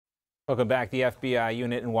Welcome back. The FBI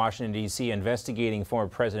unit in Washington, D.C. investigating former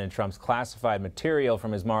President Trump's classified material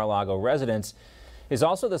from his Mar-a-Lago residence is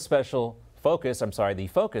also the focus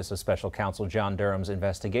of Special Counsel John Durham's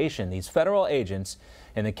investigation. These federal agents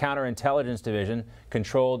in the Counterintelligence Division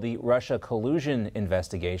controlled the Russia collusion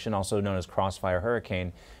investigation, also known as Crossfire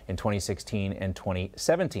Hurricane, in 2016 and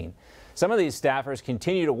 2017. Some of these staffers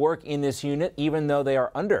continue to work in this unit even though they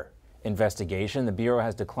are under investigation. The Bureau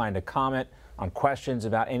has declined to comment on questions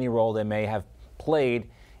about any role they may have played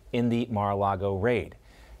in the Mar-a-Lago raid.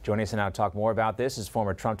 Joining us now to talk more about this is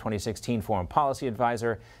former Trump 2016 Foreign Policy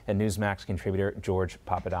Advisor and Newsmax contributor George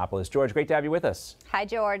Papadopoulos. George, great to have you with us. Hi,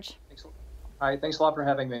 George. Hi, thanks a lot for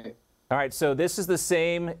having me. All right, so this is the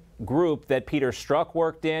same group that Peter Strzok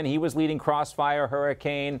worked in. He was leading Crossfire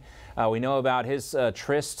Hurricane. We know about his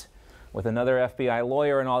tryst with another FBI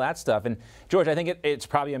lawyer and all that stuff. And George, I think it's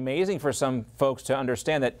probably amazing for some folks to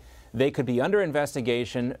understand that they could be under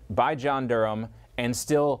investigation by John Durham and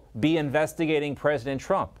still be investigating President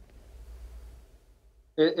Trump.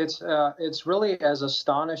 It's really as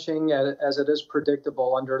astonishing as it is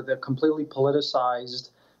predictable under the completely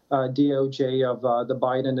politicized DOJ of the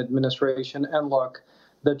Biden administration. And look,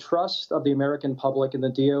 the trust of the American public in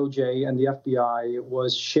the DOJ and the FBI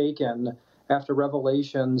was shaken after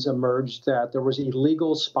revelations emerged that there was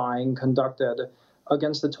illegal spying conducted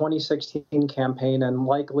against the 2016 campaign and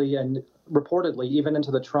likely and reportedly even into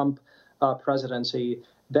the Trump presidency.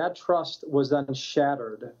 That trust was then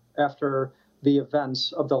shattered after the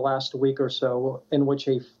events of the last week or so, in which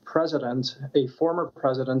a former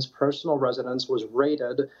president's personal residence was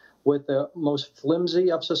raided with the most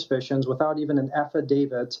flimsy of suspicions, without even an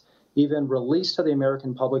affidavit even released to the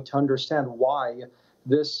American public to understand why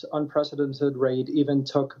this unprecedented raid even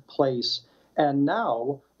took place. And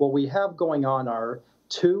now what we have going on are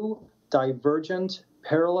two divergent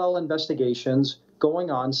parallel investigations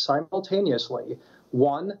going on simultaneously.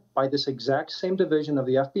 One by this exact same division of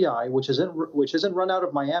the FBI, which isn't run out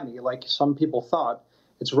of Miami like some people thought.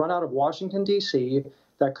 It's run out of Washington, D.C.,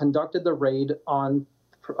 that conducted the raid on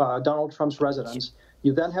Donald Trump's residence.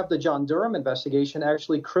 You then have the John Durham investigation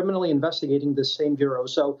actually criminally investigating this same bureau.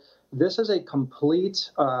 So this is a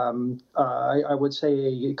complete, I would say,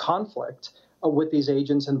 a conflict with these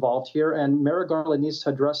agents involved here, and Merrick Garland needs to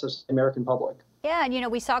address this to the American public. Yeah,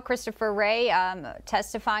 and we saw Christopher Wray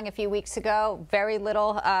testifying a few weeks ago. Very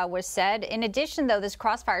little was said. In addition, though, this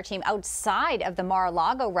Crossfire team outside of the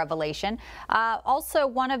Mar-a-Lago revelation, also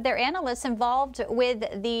one of their analysts involved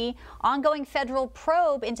with the ongoing federal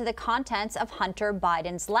probe into the contents of Hunter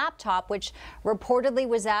Biden's laptop, which reportedly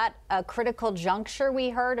was at a critical juncture, we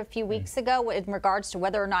heard a few weeks ago, in regards to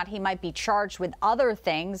whether or not he might be charged with other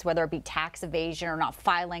things, whether it be tax evasion or not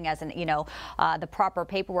filing as the proper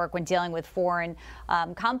paperwork when dealing with foreign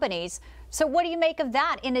companies. So what do you make of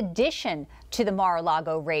that in addition to the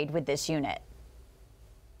Mar-a-Lago raid with this unit?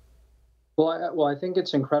 Well, I think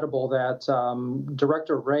it's incredible that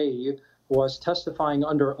Director Wray was testifying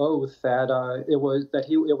under oath that it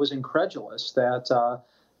was incredulous that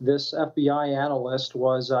this FBI analyst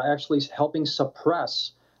was actually helping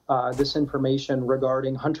suppress this information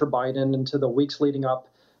regarding Hunter Biden into the weeks leading up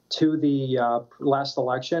to the last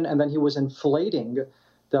election, and then he was inflating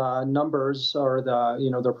the numbers, or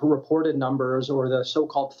the reported numbers, or the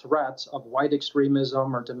so-called threats of white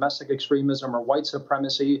extremism or domestic extremism or white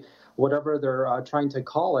supremacy, whatever they're trying to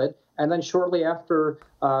call it. And then shortly after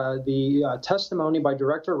the testimony by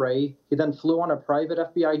Director Wray, he then flew on a private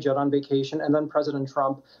FBI jet on vacation, and then President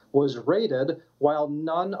Trump was raided, while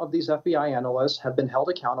none of these FBI analysts have been held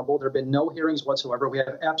accountable. There have been no hearings whatsoever. We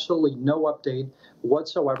have absolutely no update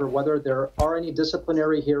whatsoever whether there are any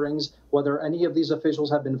disciplinary hearings, whether any of these officials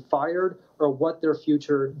have been fired, or what their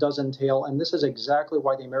future does entail. And this is exactly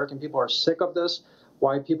why the American people are sick of this,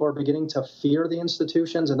 why people are beginning to fear the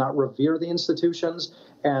institutions and not revere the institutions.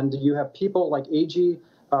 And you have people like A.G.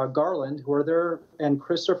 Garland, who are there, and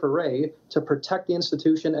Christopher Wray, to protect the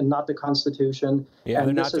institution and not the Constitution. Yeah, and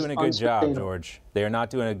they're not doing a good job, George. They are not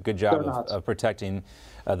doing a good job of protecting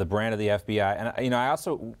the brand of the FBI.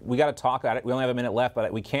 And, we got to talk about it. We only have a minute left,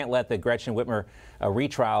 but we can't let the Gretchen Whitmer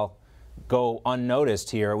retrial go unnoticed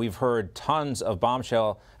here. We've heard tons of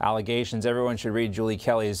bombshell allegations. Everyone should read Julie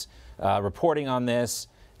Kelly's reporting on this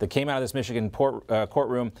that came out of this Michigan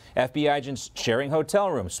courtroom. FBI agents sharing hotel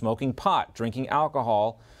rooms, smoking pot, drinking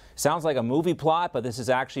alcohol. Sounds like a movie plot, but this is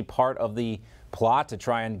actually part of the plot to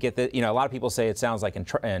try and get the, a lot of people say it sounds like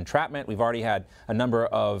entrapment. We've already had a number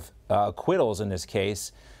of acquittals in this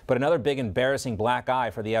case, but another big embarrassing black eye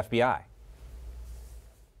for the FBI.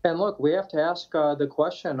 And look, we have to ask the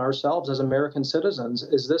question ourselves as American citizens: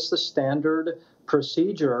 is this the standard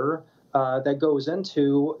procedure that goes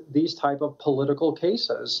into these type of political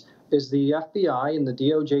cases. Is the FBI and the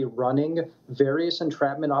DOJ running various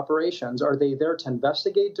entrapment operations? Are they there to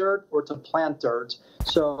investigate dirt or to plant dirt?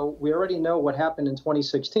 So we already know what happened in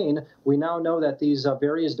 2016. We now know that these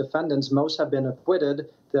various defendants, most have been acquitted.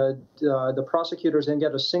 The prosecutors didn't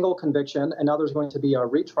get a single conviction, and now there's going to be a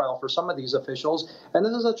retrial for some of these officials. And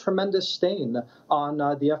this is a tremendous stain on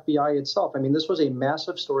the FBI itself. I mean, this was a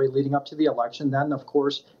massive story leading up to the election. Then, of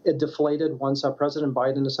course, it deflated once President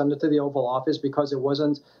Biden ascended to the Oval Office because it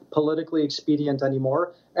wasn't politically expedient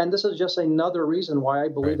anymore. And this is just another reason why I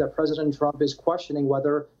believe that President Trump is questioning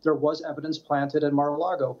whether there was evidence planted at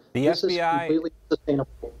Mar-a-Lago. This is completely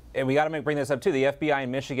sustainable. And we got to bring this up too. The FBI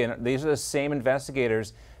in Michigan, these are the same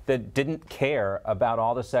investigators that didn't care about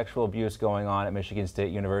all the sexual abuse going on at Michigan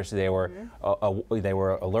State University. They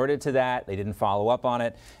were alerted to that. They didn't follow up on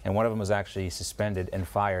it, and one of them was actually suspended and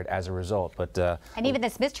fired as a result. But and even the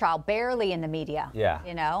Smith trial, barely in the media. Yeah,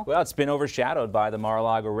 you know. Well, it's been overshadowed by the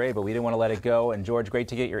Mar-a-Lago raid, but we didn't want to let it go. And George, great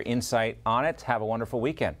to get your insight on it. Have a wonderful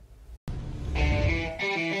weekend.